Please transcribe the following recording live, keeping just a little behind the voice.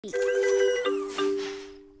You're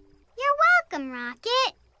welcome,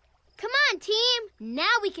 Rocket. Come on, team. Now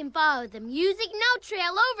we can follow the music note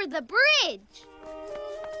trail over the bridge.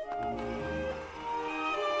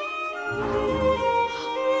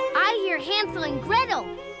 I hear Hansel and Gretel.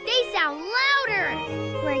 They sound louder.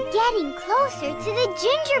 We're getting closer to the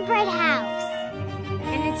gingerbread house.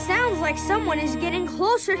 And it sounds like someone is getting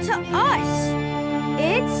closer to us.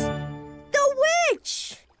 It's the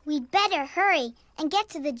witch! We'd better hurry and get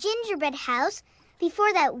to the gingerbread house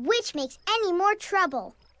before that witch makes any more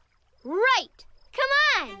trouble. Right! Come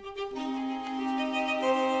on!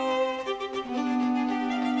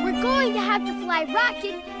 We're going to have to fly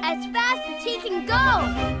Rocket as fast as he can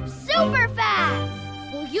go! Super fast!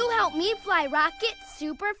 Will you help me fly Rocket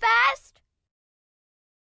super fast?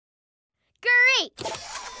 Great!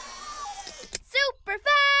 Super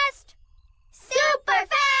fast! Super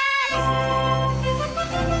fast!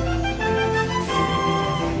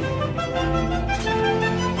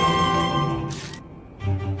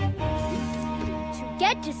 To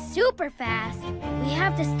get to super fast, we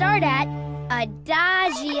have to start at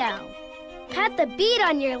Adagio. Pat the beat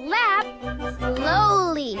on your lap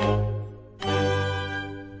slowly.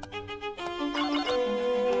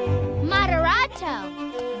 Moderato.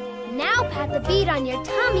 Now pat the beat on your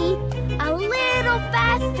tummy a little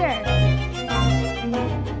faster.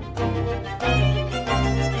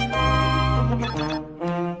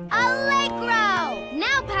 Allegro.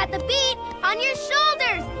 Now pat the beat on your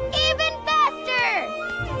shoulders even faster.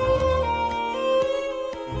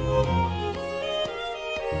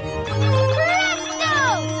 Presto!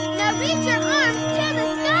 Now reach your arms to the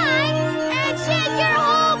sky and shake your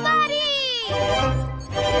whole body.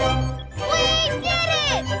 We did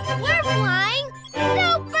it! We're flying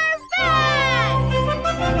super fast!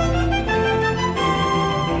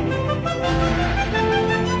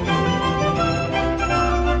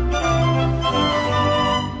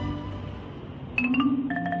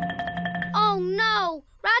 Oh no!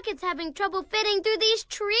 Rocket's having trouble fitting through these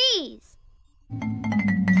trees.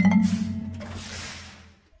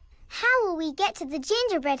 How will we get to the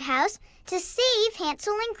gingerbread house to save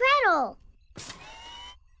Hansel and Gretel?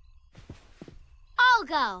 I'll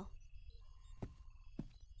go.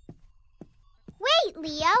 Wait,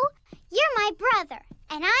 Leo. You're my brother,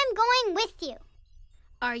 and I'm going with you.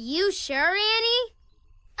 Are you sure, Annie?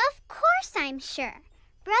 Of course I'm sure.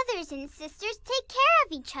 Brothers and sisters take care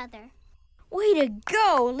of each other. Way to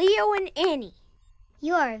go, Leo and Annie.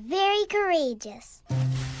 You're very courageous.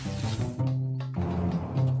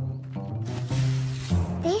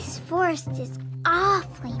 This forest is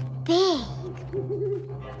awfully big.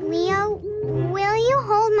 Leo, will you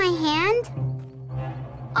hold my hand?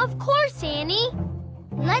 Of course, Annie.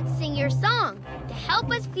 Let's sing your song to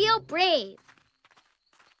help us feel brave.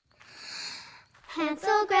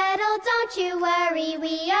 Hansel, Gretel, don't you worry.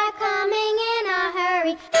 We are coming in a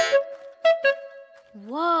hurry.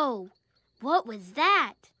 Whoa, what was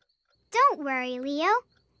that? Don't worry, Leo.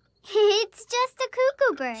 It's just a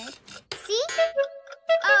cuckoo bird. See?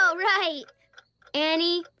 Oh, right.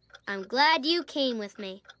 Annie, I'm glad you came with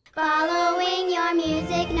me. Following your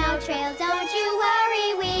music note trail, don't you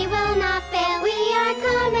worry, we will not fail. We are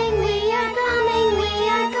coming, we are coming, we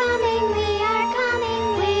are coming, we are coming,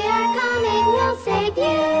 we are coming, we'll save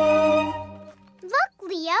you. Look,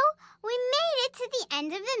 Leo, we made it to the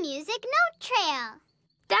end of the music note trail.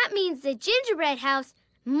 That means the gingerbread house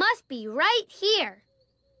must be right here.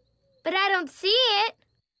 But I don't see it.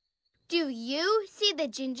 Do you see the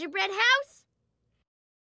gingerbread house?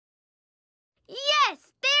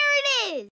 Yes, there it is!